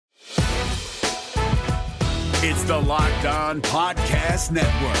It's the Locked On Podcast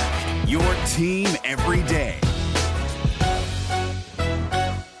Network, your team every day.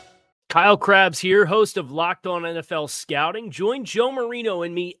 Kyle Krabs here, host of Locked On NFL Scouting. Join Joe Marino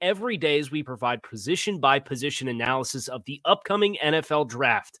and me every day as we provide position-by-position analysis of the upcoming NFL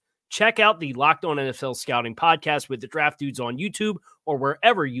Draft. Check out the Locked On NFL Scouting podcast with the Draft Dudes on YouTube or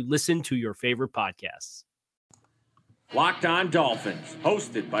wherever you listen to your favorite podcasts. Locked On Dolphins,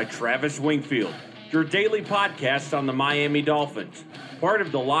 hosted by Travis Wingfield, your daily podcast on the Miami Dolphins, part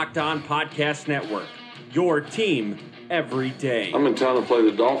of the Locked On Podcast Network, your team every day. I'm in town to play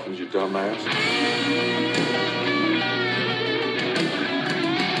the Dolphins, you dumbass.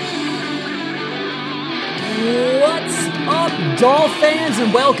 What's up, Dolphins,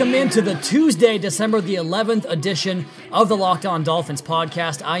 and welcome into the Tuesday, December the 11th edition of the Locked On Dolphins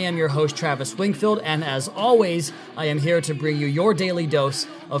podcast. I am your host, Travis Wingfield, and as always, I am here to bring you your daily dose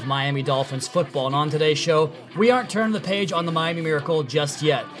of Miami Dolphins football. And on today's show, we aren't turning the page on the Miami Miracle just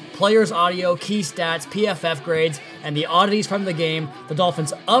yet. Players' audio, key stats, PFF grades, and the oddities from the game, the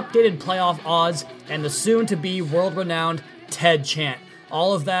Dolphins' updated playoff odds, and the soon-to-be world-renowned TED chant.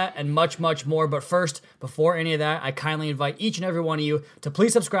 All of that and much, much more. But first, before any of that, I kindly invite each and every one of you to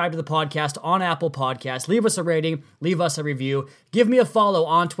please subscribe to the podcast on Apple Podcasts. Leave us a rating, leave us a review. Give me a follow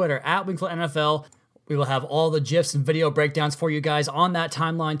on Twitter at WingfieldNFL. We will have all the GIFs and video breakdowns for you guys on that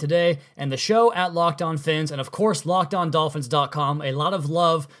timeline today, and the show at Locked On Fins, and of course, LockedOnDolphins.com. A lot of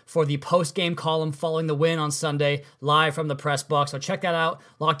love for the post-game column following the win on Sunday, live from the press box. So check that out,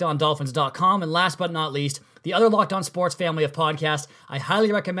 LockedOnDolphins.com. And last but not least, the other Locked On Sports family of podcasts, I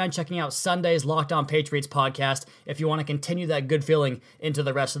highly recommend checking out Sunday's Locked On Patriots podcast if you want to continue that good feeling into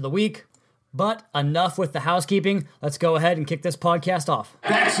the rest of the week. But enough with the housekeeping. Let's go ahead and kick this podcast off.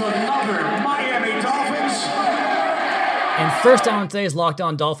 That's another Miami Dolphins. And first down on today's Locked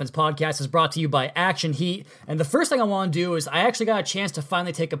On Dolphins podcast is brought to you by Action Heat. And the first thing I want to do is I actually got a chance to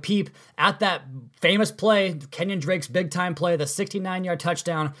finally take a peep at that famous play, Kenyon Drake's big-time play, the 69-yard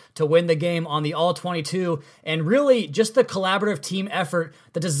touchdown to win the game on the All-22. And really just the collaborative team effort,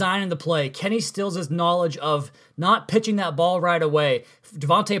 the design and the play. Kenny Stills' knowledge of not pitching that ball right away,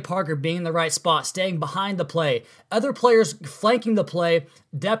 Devontae Parker being in the right spot, staying behind the play, other players flanking the play,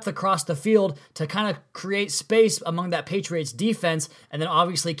 depth across the field to kind of create space among that Patriots defense, and then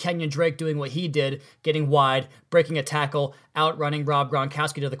obviously Kenyon Drake doing what he did, getting wide, breaking a tackle, outrunning Rob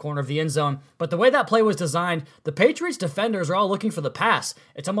Gronkowski to the corner of the end zone. But the way that play was designed, the Patriots defenders are all looking for the pass.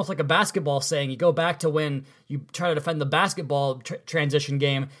 It's almost like a basketball saying. You go back to when you try to defend the basketball transition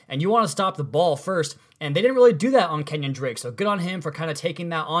game, and you want to stop the ball first. And they didn't really do that on Kenyon Drake, so good on him for kind of taking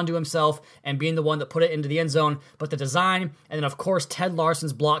that onto himself and being the one that put it into the end zone. But the design, and then of course Ted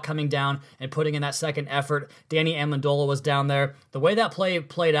Larson's block coming down and putting in that second effort. Danny Amendola was down there. The way that play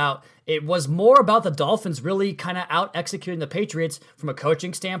played out, it was more about the Dolphins really kind of out-executing the Patriots from a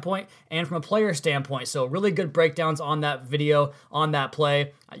coaching standpoint and from a player standpoint. So really good breakdowns on that video, on that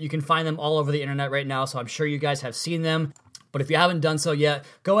play. You can find them all over the internet right now, so I'm sure you guys have seen them. But if you haven't done so yet,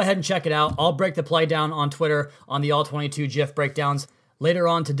 go ahead and check it out. I'll break the play down on Twitter on the All-22 GIF breakdowns later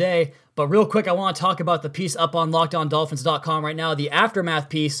on today. But real quick, I want to talk about the piece up on LockedOnDolphins.com right now, the aftermath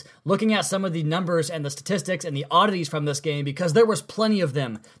piece, looking at some of the numbers and the statistics and the oddities from this game, because there was plenty of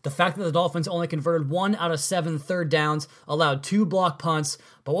them. The fact that the Dolphins only converted 1 out of 7 third downs, allowed 2 block punts.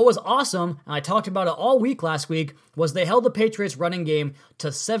 But what was awesome, and I talked about it all week last week, was they held the Patriots running game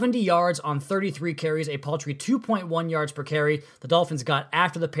to 70 yards on 33 carries, a paltry 2.1 yards per carry. The Dolphins got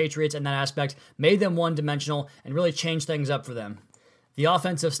after the Patriots in that aspect, made them one-dimensional, and really changed things up for them. The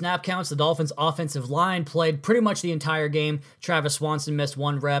offensive snap counts, the Dolphins' offensive line played pretty much the entire game. Travis Swanson missed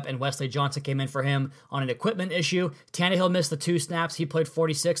 1 rep, and Wesley Johnson came in for him on an equipment issue. Tannehill missed the 2 snaps. He played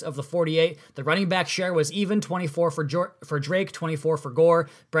 46 of the 48. The running back share was even, 24 for Drake, 24 for Gore.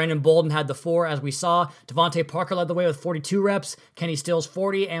 Brandon Bolden had the 4, as we saw. Devontae Parker led the way with 42 reps. Kenny Stills,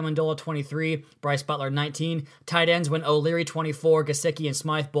 40. Amendola, 23. Bryce Butler, 19. Tight ends went O'Leary, 24. Gesicki and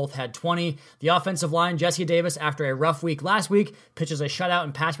Smythe both had 20. The offensive line, Jesse Davis, after a rough week last week, pitches a shutout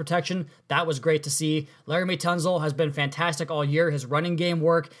in pass protection. That was great to see. Laramie Tunzel has been fantastic all year. His running game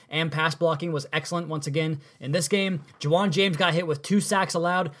work and pass blocking was excellent once again in this game. Juwan James got hit with 2 sacks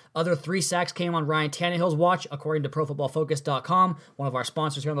allowed. Other 3 sacks came on Ryan Tannehill's watch, according to ProFootballFocus.com, one of our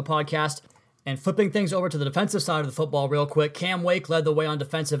sponsors here on the podcast. And flipping things over to the defensive side of the football real quick, Cam Wake led the way on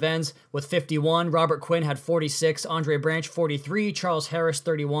defensive ends with 51. Robert Quinn had 46. Andre Branch, 43. Charles Harris,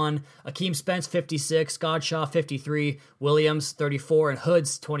 31. Akeem Spence, 56. Godshaw, 53. Williams, 34. And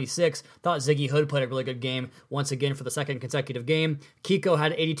Hoods, 26. Thought Ziggy Hood played a really good game once again for the second consecutive game. Kiko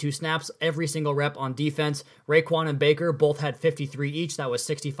had 82 snaps, every single rep on defense. Raekwon and Baker both had 53 each. That was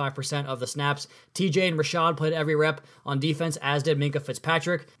 65% of the snaps. TJ and Rashad played every rep on defense, as did Minkah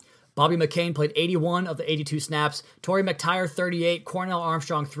Fitzpatrick. Bobby McCain played 81 of the 82 snaps, Torrey McTyer 38, Cornell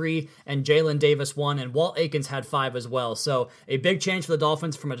Armstrong 3, and Jalen Davis 1, and Walt Aikens had 5 as well. So a big change for the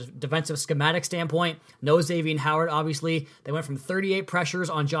Dolphins from a defensive schematic standpoint. No Xavier Howard, obviously. They went from 38 pressures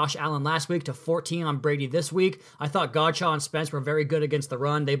on Josh Allen last week to 14 on Brady this week. I thought Godshaw and Spence were very good against the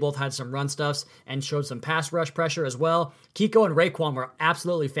run. They both had some run stuffs and showed some pass rush pressure as well. Kiko and Raekwon were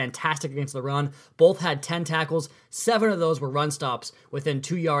absolutely fantastic against the run. Both had 10 tackles. 7 of those were run stops within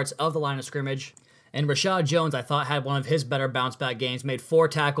 2 yards of the line of scrimmage. And Rashad Jones, I thought, had one of his better bounce-back games, made 4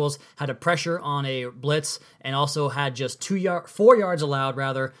 tackles, had a pressure on a blitz, and also had just 4 yards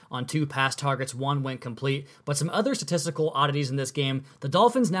allowed, on 2 pass targets. 1 went complete. But some other statistical oddities in this game. The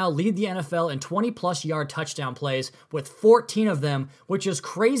Dolphins now lead the NFL in 20-plus yard touchdown plays, with 14 of them, which is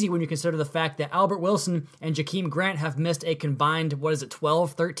crazy when you consider the fact that Albert Wilson and Jakeem Grant have missed a combined,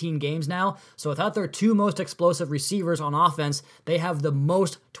 12, 13 games now. So without their 2 most explosive receivers on offense, they have the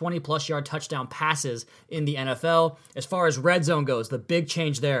most 20-plus yard touchdown passes in the NFL. As far as red zone goes, the big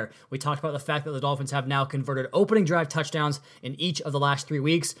change there. We talked about the fact that the Dolphins have now converted opening drive touchdowns in each of the last 3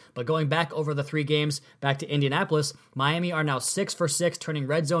 weeks, but going back over the 3 games back to Indianapolis, Miami are now 6 for 6, turning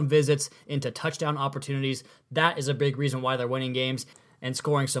red zone visits into touchdown opportunities. That is a big reason why they're winning games and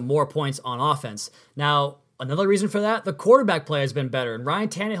scoring some more points on offense. Now, another reason for that, the quarterback play has been better, and Ryan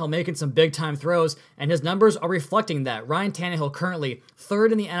Tannehill making some big-time throws, and his numbers are reflecting that. Ryan Tannehill currently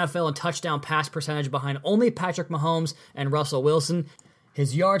 3rd in the NFL in touchdown pass percentage behind only Patrick Mahomes and Russell Wilson.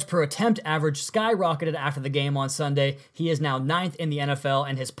 His yards per attempt average skyrocketed after the game on Sunday. He is now 9th in the NFL,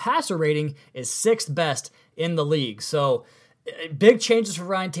 and his passer rating is 6th best in the league. So, big changes for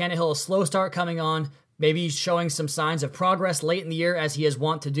Ryan Tannehill, a slow start coming on, maybe showing some signs of progress late in the year as he is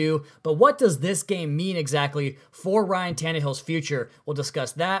wont to do. But what does this game mean exactly for Ryan Tannehill's future? We'll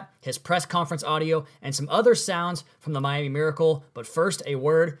discuss that, his press conference audio, and some other sounds from the Miami Miracle. But first, a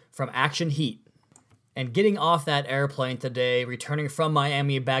word from Action Heat. And getting off that airplane today, returning from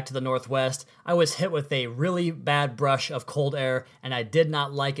Miami back to the Northwest, I was hit with a really bad brush of cold air, and I did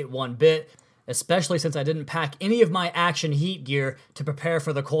not like it one bit. Especially since I didn't pack any of my Action Heat gear to prepare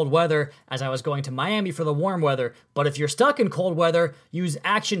for the cold weather, as I was going to Miami for the warm weather. But if you're stuck in cold weather, use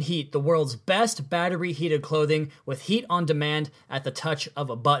Action Heat, the world's best battery-heated clothing with heat on demand at the touch of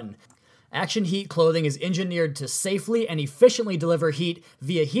a button. Action Heat clothing is engineered to safely and efficiently deliver heat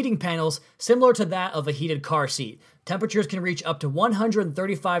via heating panels similar to that of a heated car seat. Temperatures can reach up to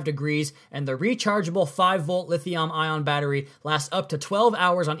 135 degrees, and the rechargeable 5-volt lithium-ion battery lasts up to 12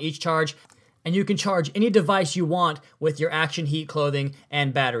 hours on each charge, and you can charge any device you want with your Action Heat clothing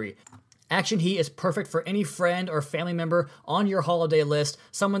and battery. Action Heat is perfect for any friend or family member on your holiday list,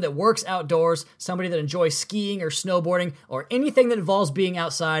 someone that works outdoors, somebody that enjoys skiing or snowboarding, or anything that involves being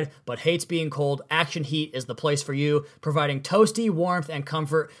outside but hates being cold. Action Heat is the place for you, providing toasty warmth and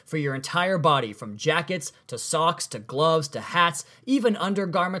comfort for your entire body, from jackets to socks to gloves to hats, even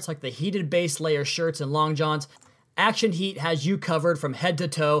undergarments like the heated base layer shirts and long johns. Action Heat has you covered from head to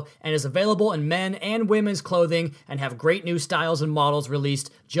toe and is available in men and women's clothing and have great new styles and models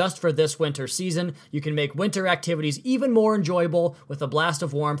released just for this winter season. You can make winter activities even more enjoyable with a blast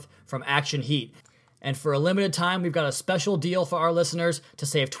of warmth from Action Heat. And for a limited time, we've got a special deal for our listeners to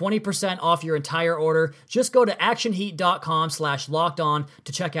save 20% off your entire order. Just go to actionheat.com/lockedon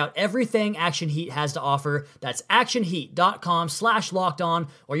to check out everything Action Heat has to offer. That's actionheat.com/lockedon,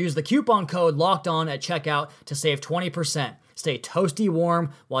 or use the coupon code LOCKEDON at checkout to save 20%. Stay toasty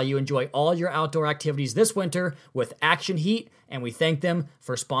warm while you enjoy all your outdoor activities this winter with Action Heat, and we thank them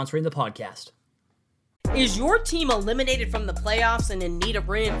for sponsoring the podcast. Is your team eliminated from the playoffs and in need of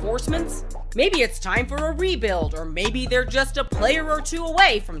reinforcements? Maybe it's time for a rebuild, or maybe they're just a player or two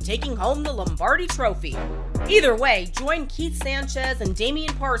away from taking home the Lombardi Trophy. Either way, join Keith Sanchez and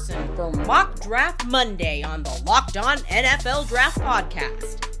Damian Parson for Mock Draft Monday on the Locked On NFL Draft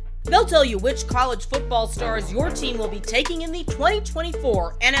Podcast. They'll tell you which college football stars your team will be taking in the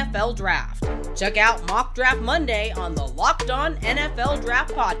 2024 NFL Draft. Check out Mock Draft Monday on the Locked On NFL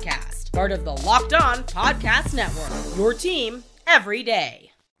Draft Podcast, part of the Locked On Podcast Network. Your team every day.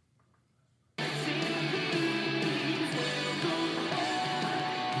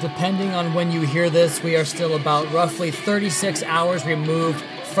 Depending on when you hear this, we are still about roughly 36 hours removed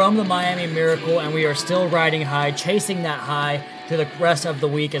from the Miami Miracle, and we are still riding high, chasing that high through the rest of the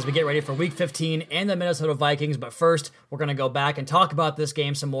week as we get ready for Week 15 and the Minnesota Vikings. But first, we're going to go back and talk about this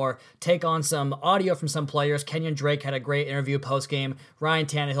game some more, take on some audio from some players. Kenyon Drake had a great interview post-game, Ryan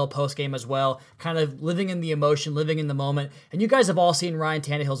Tannehill post-game as well, kind of living in the emotion, living in the moment. And you guys have all seen Ryan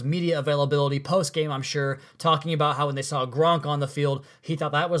Tannehill's media availability post-game, I'm sure, talking about how when they saw Gronk on the field, he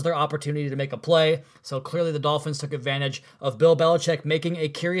thought that was their opportunity to make a play. So clearly the Dolphins took advantage of Bill Belichick making a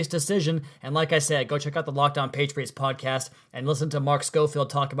curious decision. And like I said, go check out the Locked On Patriots podcast and listen to Mark Schofield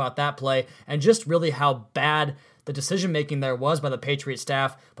talk about that play and just really how bad the decision-making there was by the Patriots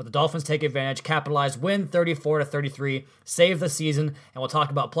staff. But the Dolphins take advantage, capitalize, win 34-33, save the season, and we'll talk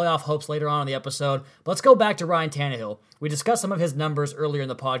about playoff hopes later on in the episode. But let's go back to Ryan Tannehill. We discussed some of his numbers earlier in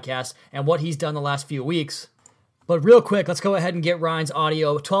the podcast and what he's done the last few weeks. But real quick, let's go ahead and get Ryan's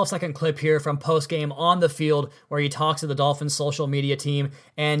audio, 12-second clip here from postgame on the field where he talks to the Dolphins social media team,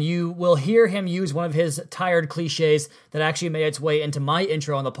 and you will hear him use one of his tired cliches that actually made its way into my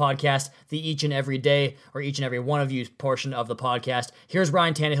intro on the podcast, the each and every day, or each and every one of you portion of the podcast. Here's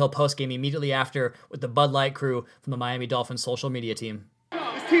Ryan Tannehill postgame immediately after with the Bud Light crew from the Miami Dolphins social media team.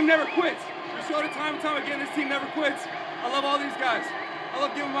 This team never quits. We showed it time and time again. This team never quits. I love all these guys. I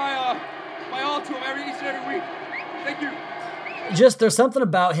love giving my all to them each and every week. Thank you. Just there's something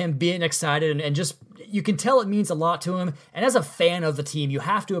about him being excited and just you can tell it means a lot to him. And as a fan of the team, you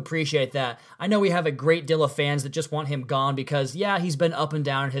have to appreciate that. I know we have a great deal of fans that just want him gone because, yeah, he's been up and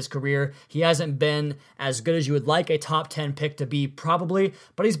down in his career. He hasn't been as good as you would like a top 10 pick to be probably,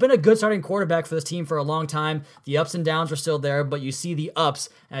 but he's been a good starting quarterback for this team for a long time. The ups and downs are still there, but you see the ups,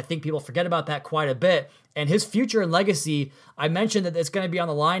 and I think people forget about that quite a bit. And his future and legacy, I mentioned that it's going to be on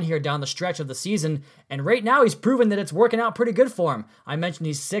the line here down the stretch of the season. And right now, he's proven that it's working out pretty good for him. I mentioned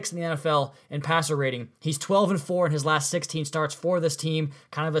he's 6th in the NFL in passer rating. He's 12-4 in his last 16 starts for this team.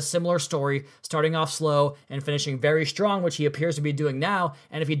 Kind of a similar story, starting off slow and finishing very strong, which he appears to be doing now.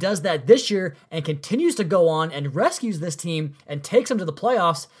 And if he does that this year and continues to go on and rescues this team and takes them to the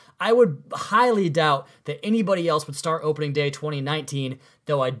playoffs, I would highly doubt that anybody else would start opening day 2019,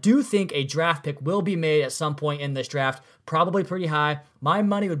 though I do think a draft pick will be made at some point in this draft, probably pretty high. My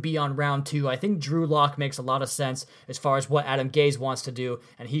money would be on round 2. I think Drew Lock makes a lot of sense as far as what Adam Gase wants to do,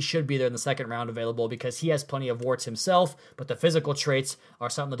 and he should be there in the second round available because he has plenty of warts himself, but the physical traits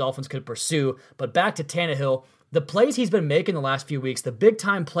are something the Dolphins could pursue. But back to Tannehill. The plays he's been making the last few weeks, the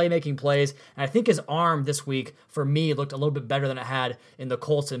big-time playmaking plays, and I think his arm this week, for me, looked a little bit better than it had in the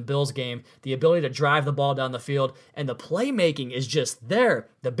Colts and Bills game. The ability to drive the ball down the field, and the playmaking is just there.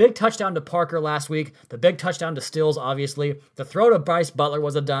 The big touchdown to Parker last week, the big touchdown to Stills, obviously. The throw to Bryce Butler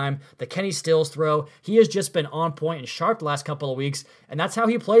was a dime. The Kenny Stills throw, he has just been on point and sharp the last couple of weeks, and that's how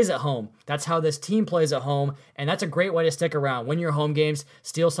he plays at home. That's how this team plays at home, and that's a great way to stick around. Win your home games,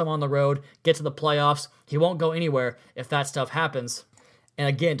 steal some on the road, get to the playoffs. He won't go anywhere if that stuff happens. And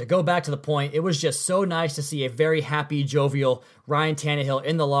again, to go back to the point, it was just so nice to see a very happy, jovial Ryan Tannehill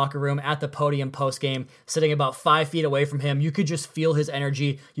in the locker room at the podium postgame, sitting about 5 feet away from him. You could just feel his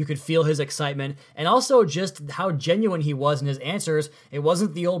energy. You could feel his excitement. And also just how genuine he was in his answers. It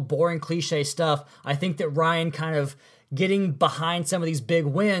wasn't the old boring cliche stuff. I think that Ryan kind of getting behind some of these big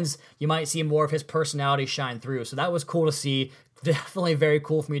wins, you might see more of his personality shine through. So that was cool to see. Definitely very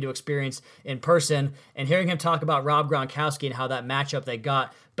cool for me to experience in person. And hearing him talk about Rob Gronkowski and how that matchup they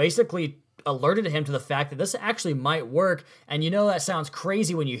got basically alerted him to the fact that this actually might work. And you know that sounds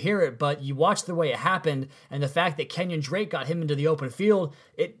crazy when you hear it, but you watch the way it happened and the fact that Kenyon Drake got him into the open field,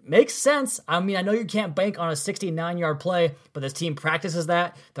 it makes sense. I mean, I know you can't bank on a 69-yard play, but this team practices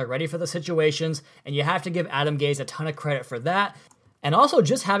that. They're ready for the situations, and you have to give Adam Gase a ton of credit for that. And also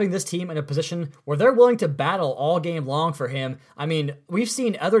just having this team in a position where they're willing to battle all game long for him. I mean, we've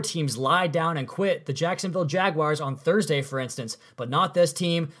seen other teams lie down and quit. The Jacksonville Jaguars on Thursday, for instance. But not this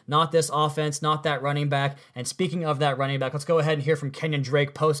team, not this offense, not that running back. And speaking of that running back, let's go ahead and hear from Kenyon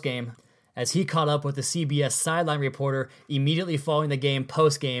Drake postgame as he caught up with the CBS sideline reporter immediately following the game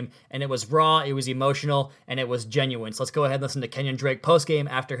postgame. And it was raw, it was emotional, and it was genuine. So let's go ahead and listen to Kenyon Drake postgame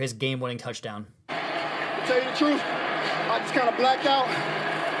after his game-winning touchdown. To tell you the truth, I just kind of blacked out.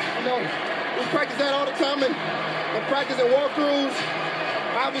 You know, we practice that all the time and practice and walkthroughs.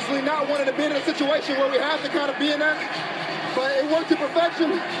 Obviously not wanting to be in a situation where we have to kind of be in that, but it worked to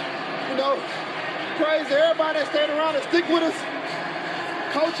perfection. You know, praise to everybody that stayed around and stick with us.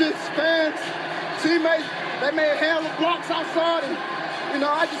 Coaches, fans, teammates, they made a handle of blocks outside, and, you know,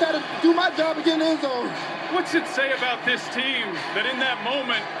 I just had to do my job to get in the end zone. What's it say about this team that in that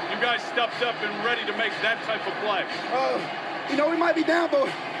moment you guys stepped up and ready to make that type of play? You know, we might be down,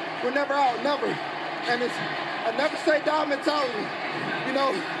 but we're never out, never. And it's a never say die mentality. You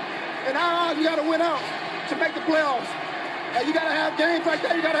know, in our eyes, you got to win out to make the playoffs. And you got to have games like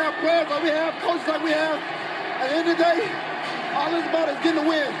that. You got to have players like we have, coaches like we have. At the end of the day, all it's about is getting the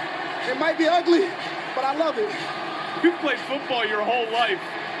win. It might be ugly, but I love it. You've played football your whole life.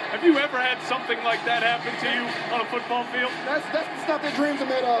 Have you ever had something like that happen to you on a football field? That's the stuff that dreams are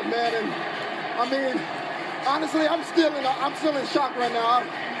made of, man. And I mean, honestly, I'm still in shock right now.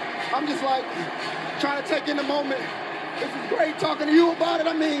 I'm just like trying to take in the moment. This is great talking to you about it.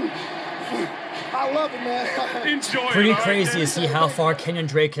 I mean, I love it, man. Enjoy it. Pretty crazy to see how far Kenyon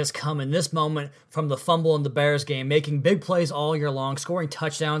Drake has come in this moment from the fumble in the Bears game, making big plays all year long, scoring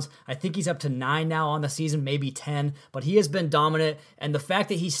touchdowns. I think he's up to 9 now on the season, maybe 10, but he has been dominant. And the fact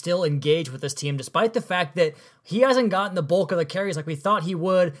that he's still engaged with this team, despite the fact that he hasn't gotten the bulk of the carries like we thought he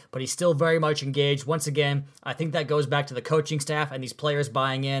would, but he's still very much engaged. Once again, I think that goes back to the coaching staff and these players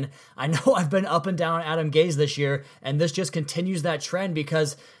buying in. I know I've been up and down Adam Gase this year, and this just continues that trend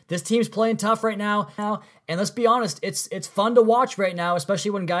because this team's playing tough right now. And let's be honest, it's fun to watch right now,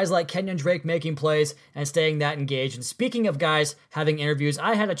 especially when guys like Kenyon Drake making plays and staying that engaged. And speaking of guys having interviews,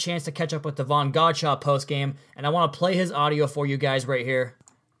 I had a chance to catch up with Devon Godshaw post-game, and I want to play his audio for you guys right here.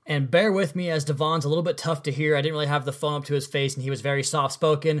 And bear with me as Devon's a little bit tough to hear. I didn't really have the phone up to his face, and he was very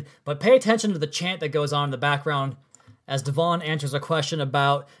soft-spoken. But pay attention to the chant that goes on in the background as Devon answers a question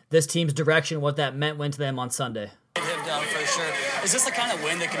about this team's direction, what that meant went to them on Sunday. Him down for sure. Is this the kind of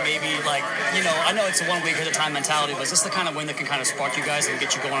win that can maybe, like, you know, I know it's a 1 week at a time mentality, but is this the kind of win that can kind of spark you guys and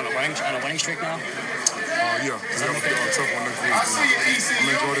get you going on a winning streak now? Yeah, we have a tough one next week. I'm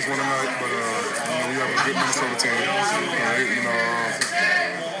gonna enjoy this one tonight, but we have a good Minnesota team.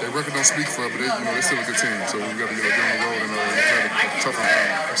 Their record don't speak for it, but they're still a good team. So we got to get on the road and play a tough one.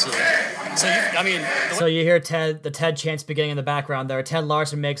 Absolutely. So you hear the Ted chants beginning in the background there. Ted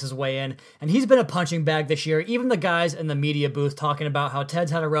Larson makes his way in, and he's been a punching bag this year. Even the guys in the media booth talking about how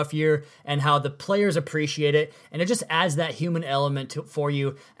Ted's had a rough year and how the players appreciate it, and it just adds that human element for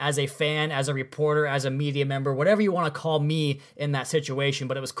you as a fan, as a reporter, as a media member, whatever you want to call me in that situation.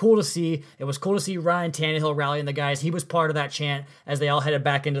 But it was cool to see. It was cool to see Ryan Tannehill rallying the guys. He was part of that chant as they all headed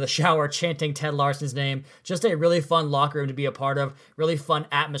back into the shower chanting Ted Larson's name. Just a really fun locker room to be a part of, really fun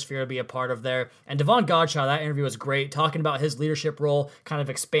atmosphere to be a part of there. And Devon Godshaw, that interview was great, talking about his leadership role, kind of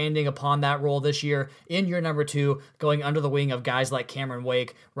expanding upon that role this year in year number 2, going under the wing of guys like Cameron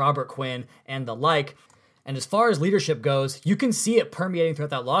Wake, Robert Quinn, and the like. And as far as leadership goes, you can see it permeating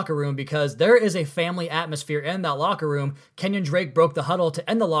throughout that locker room because there is a family atmosphere in that locker room. Kenyon Drake broke the huddle to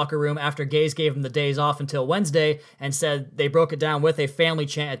end the locker room after Gase gave him the days off until Wednesday and said they broke it down with a family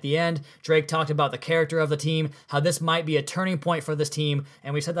chant at the end. Drake talked about the character of the team, how this might be a turning point for this team,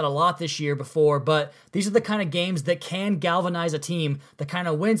 and we said that a lot this year before, but these are the kind of games that can galvanize a team, the kind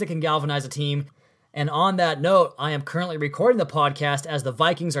of wins that can galvanize a team. And on that note, I am currently recording the podcast as the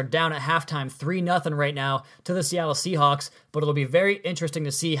Vikings are down at halftime 3-0 right now to the Seattle Seahawks, but it'll be very interesting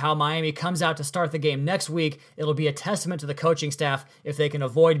to see how Miami comes out to start the game next week. It'll be a testament to the coaching staff if they can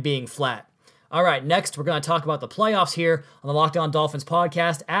avoid being flat. All right, next we're going to talk about the playoffs here on the Locked On Dolphins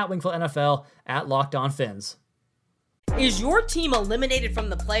podcast at Wingfield NFL at Locked On Fins. Is your team eliminated from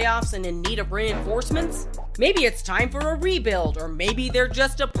the playoffs and in need of reinforcements? Maybe it's time for a rebuild, or maybe they're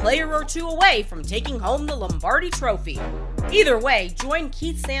just a player or two away from taking home the Lombardi Trophy. Either way, join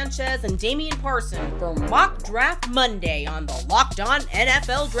Keith Sanchez and Damian Parson for Mock Draft Monday on the Locked On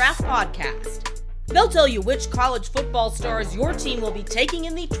NFL Draft Podcast. They'll tell you which college football stars your team will be taking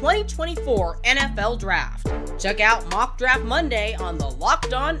in the 2024 NFL Draft. Check out Mock Draft Monday on the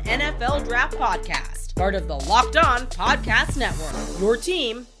Locked On NFL Draft Podcast, part of the Locked On Podcast Network, your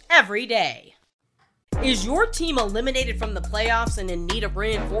team every day. Is your team eliminated from the playoffs and in need of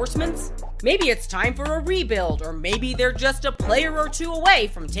reinforcements? Maybe it's time for a rebuild, or maybe they're just a player or two away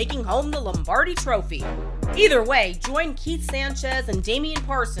from taking home the Lombardi Trophy. Either way, join Keith Sanchez and Damian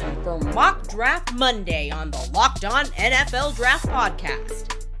Parson for Mock Draft Monday on the Locked On NFL Draft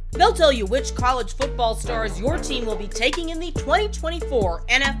Podcast. They'll tell you which college football stars your team will be taking in the 2024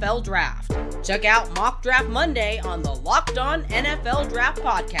 NFL Draft. Check out Mock Draft Monday on the Locked On NFL Draft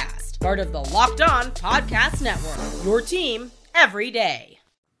Podcast, part of the Locked On Podcast Network, your team every day.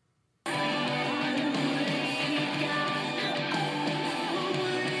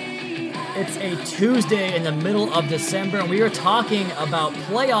 It's a Tuesday in the middle of December, and we are talking about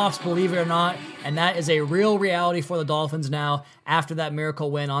playoffs, believe it or not, and that is a real reality for the Dolphins now. After that miracle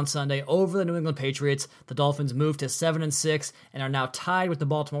win on Sunday over the New England Patriots, the Dolphins moved to 7-6 and are now tied with the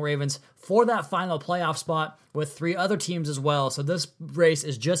Baltimore Ravens for that final playoff spot with 3 other teams as well. So this race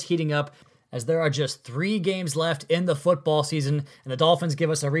is just heating up as there are just 3 games left in the football season, and the Dolphins give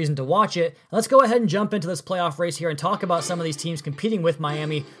us a reason to watch it. Let's go ahead and jump into this playoff race here and talk about some of these teams competing with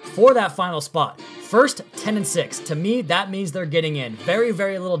Miami for that final spot. First, 10-6. To me, that means they're getting in. Very,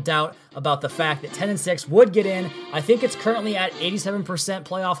 very little doubt about the fact that 10-6 would get in. I think it's currently at 87%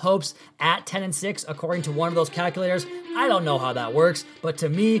 playoff hopes at 10-6, according to one of those calculators. I don't know how that works, but to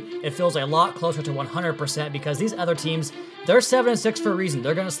me, it feels a lot closer to 100% because these other teams, they're 7-6 for a reason.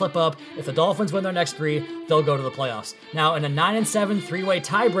 They're going to slip up. If the Dolphins win their next 3, they'll go to the playoffs. Now, in a 9-7 3-way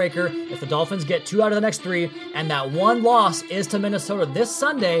tiebreaker, if the Dolphins get 2 out of the next 3, and that one loss is to Minnesota this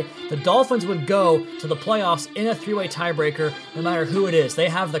Sunday, the Dolphins would go to the playoffs in a 3-way tiebreaker, no matter who it is. They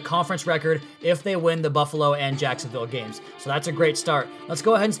have the conference record if they win the Buffalo and Jacksonville games. So that's a great start. Let's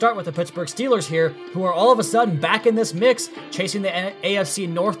go ahead and start with the Pittsburgh Steelers here, who are all of a sudden back in this mix, chasing the AFC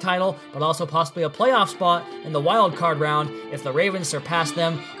North title, but also possibly a playoff spot in the wild card round if the Ravens surpass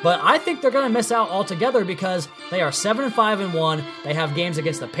them. But I think they're going to miss out altogether because they are 7-5-1. They have games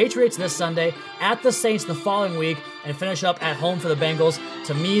against the Patriots this Sunday, at the Saints the following week, and finish up at home for the Bengals.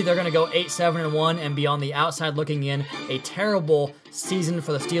 To me, they're going to go 8-7-1 and be on the outside looking in. A terrible season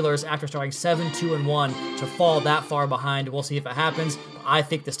for the Steelers after starting 7-2-1 to fall that far behind. We'll see if it happens. I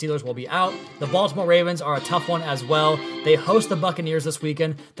think the Steelers will be out. The Baltimore Ravens are a tough one as well. They host the Buccaneers this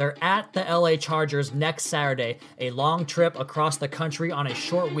weekend. They're at the LA Chargers next Saturday, a long trip across the country on a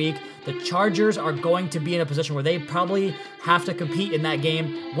short week. The Chargers are going to be in a position where they probably have to compete in that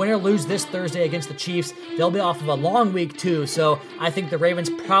game. Win or lose this Thursday against the Chiefs, they'll be off of a long week too. So I think the Ravens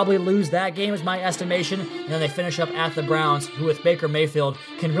probably lose that game is my estimation. And then they finish up at the Browns, who with Baker Mayfield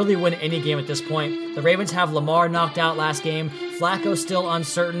can really win any game at this point. The Ravens have Lamar knocked out last game. Flacco's still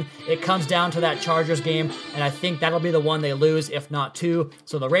uncertain. It comes down to that Chargers game, and I think that'll be the one they lose, if not 2.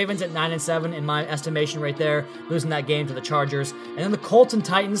 So the Ravens at 9-7 in my estimation right there, losing that game to the Chargers. And then the Colts and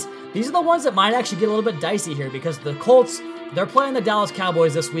Titans, these are the ones that might actually get a little bit dicey here because the Colts, they're playing the Dallas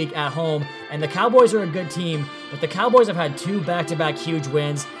Cowboys this week at home, and the Cowboys are a good team, but the Cowboys have had 2 back-to-back huge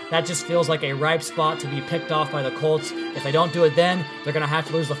wins. That just feels like a ripe spot to be picked off by the Colts. If they don't do it then, they're going to have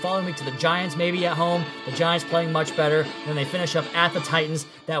to lose the following week to the Giants, maybe at home. The Giants playing much better. Then they finish up at the Titans.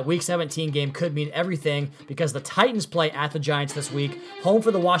 That Week 17 game could mean everything because the Titans play at the Giants this week, home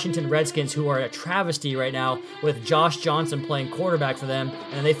for the Washington Redskins, who are a travesty right now with Josh Johnson playing quarterback for them,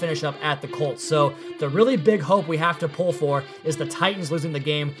 and then they finish up at the Colts. So the really big hope we have to pull for is the Titans losing the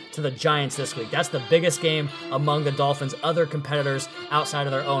game to the Giants this week. That's the biggest game among the Dolphins' other competitors outside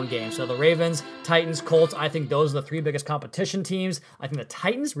of their own game. So the Ravens, Titans, Colts, I think those are the 3 biggest competition teams. I think the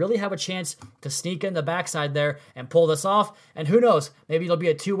Titans really have a chance to sneak in the backside there and pull this off. And who knows, maybe it'll be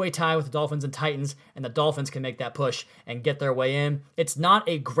a 2-way tie with the Dolphins and Titans, and the Dolphins can make that push and get their way in. It's not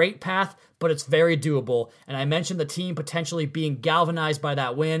a great path, but it's very doable. And I mentioned the team potentially being galvanized by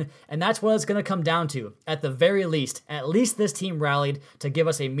that win, and that's what it's going to come down to. At the very least, at least this team rallied to give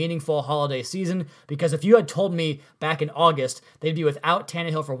us a meaningful holiday season, because if you had told me back in August they'd be without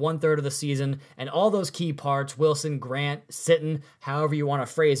Tannehill for 1/3 of the season and all those key parts, Wilson, Grant, Sitton, however you want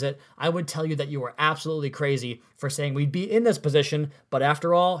to phrase it, I would tell you that you were absolutely crazy for saying we'd be in this position. But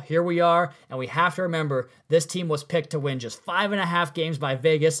after all, here we are, and we have to remember this team was picked to win just 5.5 games by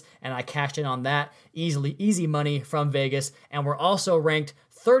Vegas, and I cashed in on that easy money from Vegas, and we're also ranked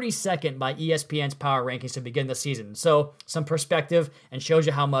 32nd by ESPN's power rankings to begin the season. So some perspective, and shows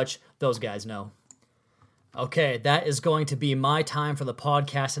you how much those guys know. Okay, that is going to be my time for the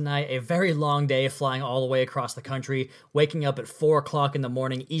podcast tonight. A very long day flying all the way across the country, waking up at 4 o'clock in the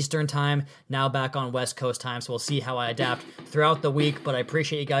morning Eastern time, now back on West Coast time, so we'll see how I adapt throughout the week, but I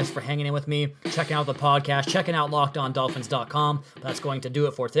appreciate you guys for hanging in with me, checking out the podcast, checking out LockedOnDolphins.com. That's going to do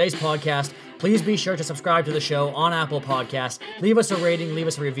it for today's podcast. Please be sure to subscribe to the show on Apple Podcasts, leave us a rating, leave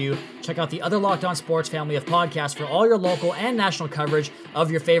us a review, check out the other Locked On Sports family of podcasts for all your local and national coverage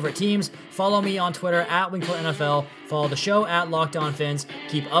of your favorite teams. Follow me on Twitter at NFL. Follow the show at Locked On Fins.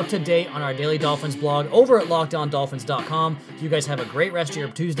 Keep up to date on our Daily Dolphins blog over at LockedOnDolphins.com. You guys have a great rest of your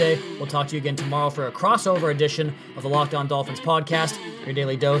Tuesday. We'll talk to you again tomorrow for a crossover edition of the Locked On Dolphins podcast, your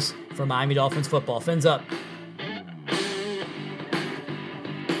daily dose for Miami Dolphins football. Fins up.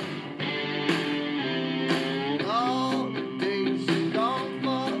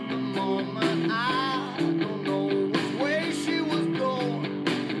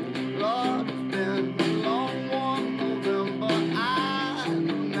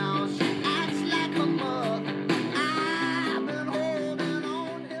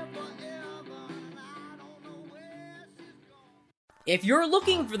 If you're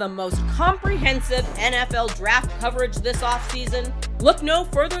looking for the most comprehensive NFL draft coverage this offseason, look no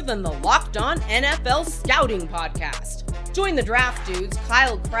further than the Locked On NFL Scouting Podcast. Join the draft dudes,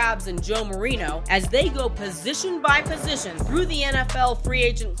 Kyle Krabs and Joe Marino, as they go position by position through the NFL free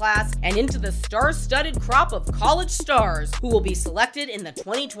agent class and into the star-studded crop of college stars who will be selected in the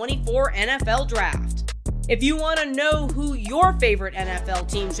 2024 NFL Draft. If you want to know who your favorite NFL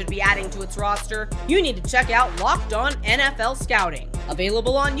team should be adding to its roster, you need to check out Locked On NFL Scouting,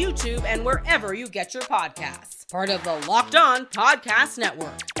 available on YouTube and wherever you get your podcasts. Part of the Locked On Podcast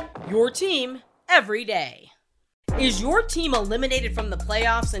Network. Your team every day. Is your team eliminated from the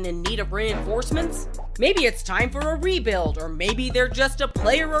playoffs and in need of reinforcements? Maybe it's time for a rebuild, or maybe they're just a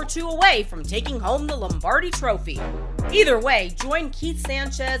player or two away from taking home the Lombardi Trophy. Either way, join Keith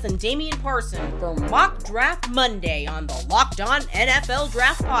Sanchez and Damian Parson for Mock Draft Monday on the Locked On NFL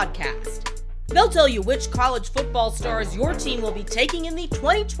Draft Podcast. They'll tell you which college football stars your team will be taking in the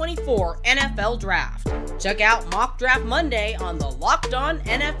 2024 NFL Draft. Check out Mock Draft Monday on the Locked On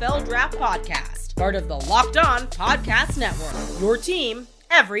NFL Draft Podcast, part of the Locked On Podcast Network. Your team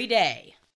every day.